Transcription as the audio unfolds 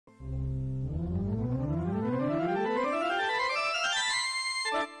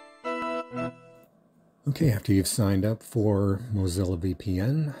Okay, after you've signed up for Mozilla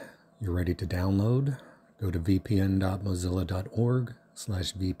VPN, you're ready to download. Go to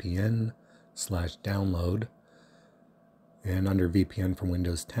vpn.mozilla.org/vpn/download, and under VPN for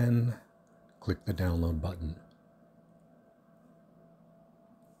Windows 10, click the download button.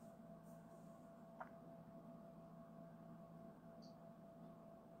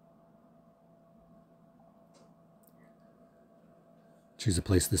 Choose a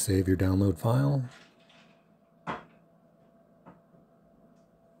place to save your download file.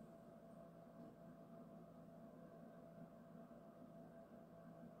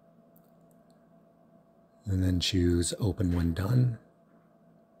 And then choose Open when done.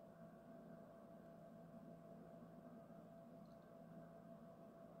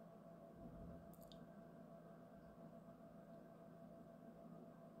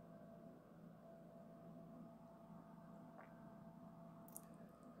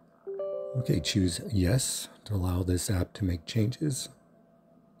 Okay, choose Yes to allow this app to make changes.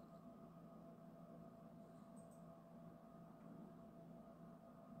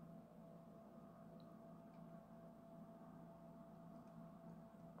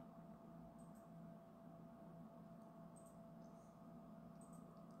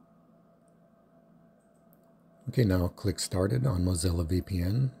 Okay, now click Started on Mozilla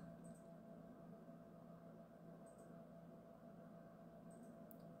VPN.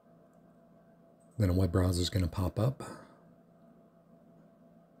 Then a web browser is going to pop up.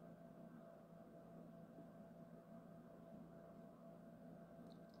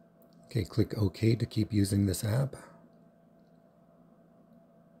 Okay, click OK to keep using this app.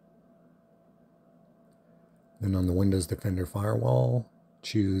 Then on the Windows Defender firewall,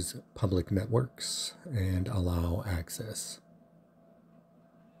 choose Public Networks and allow access.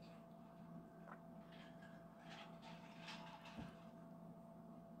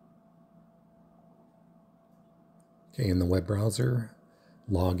 Okay, in the web browser,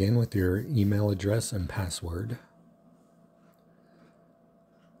 log in with your email address and password.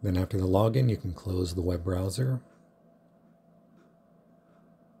 Then after the login, you can close the web browser.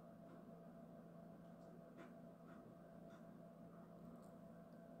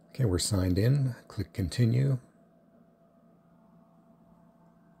 Okay, we're signed in. Click Continue.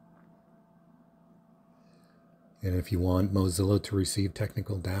 And if you want Mozilla to receive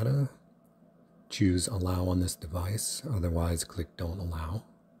technical data, choose Allow on this device. Otherwise, click Don't Allow.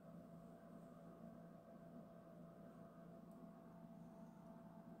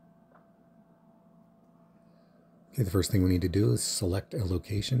 Okay, the first thing we need to do is select a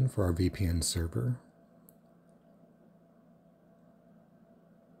location for our VPN server.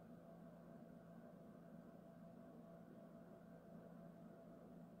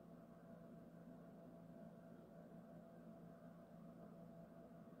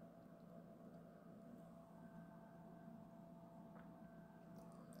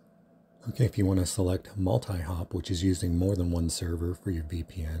 Okay, if you want to select multi-hop, which is using more than one server for your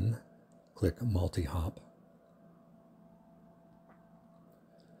VPN, click multi-hop.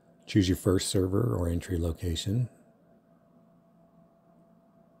 Choose your first server or entry location.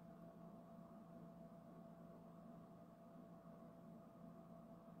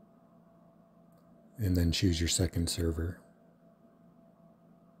 And then choose your second server.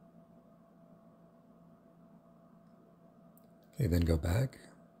 Okay, then go back.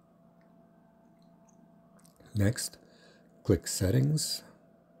 Next, click Settings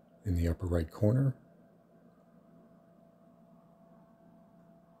in the upper right corner.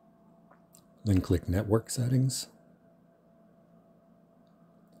 Then click Network Settings.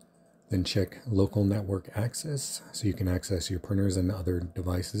 Then check Local Network Access so you can access your printers and other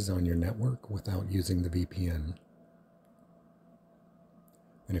devices on your network without using the VPN.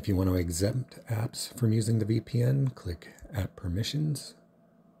 And if you want to exempt apps from using the VPN, click App Permissions.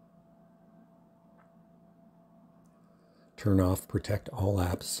 Turn off Protect All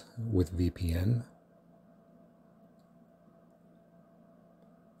Apps with VPN.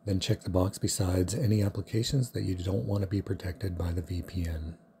 Then check the box besides any applications that you don't want to be protected by the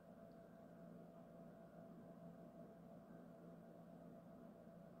VPN.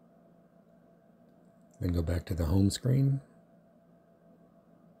 Then go back to the home screen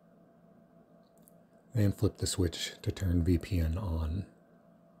and flip the switch to turn VPN on.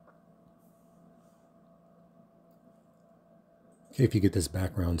 Okay, if you get this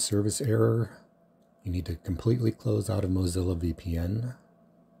background service error, you need to completely close out of Mozilla VPN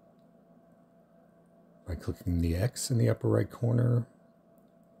by clicking the X in the upper right corner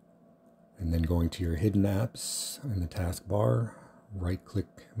and then going to your hidden apps in the taskbar,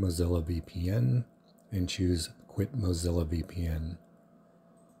 right-click Mozilla VPN and choose Quit Mozilla VPN.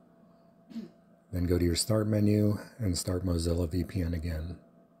 Then go to your Start menu and start Mozilla VPN again.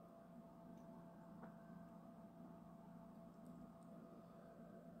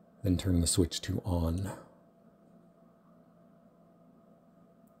 Then turn the switch to on.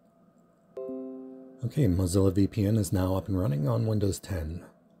 Okay, Mozilla VPN is now up and running on Windows 10.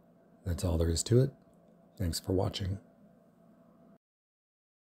 That's all there is to it. Thanks for watching.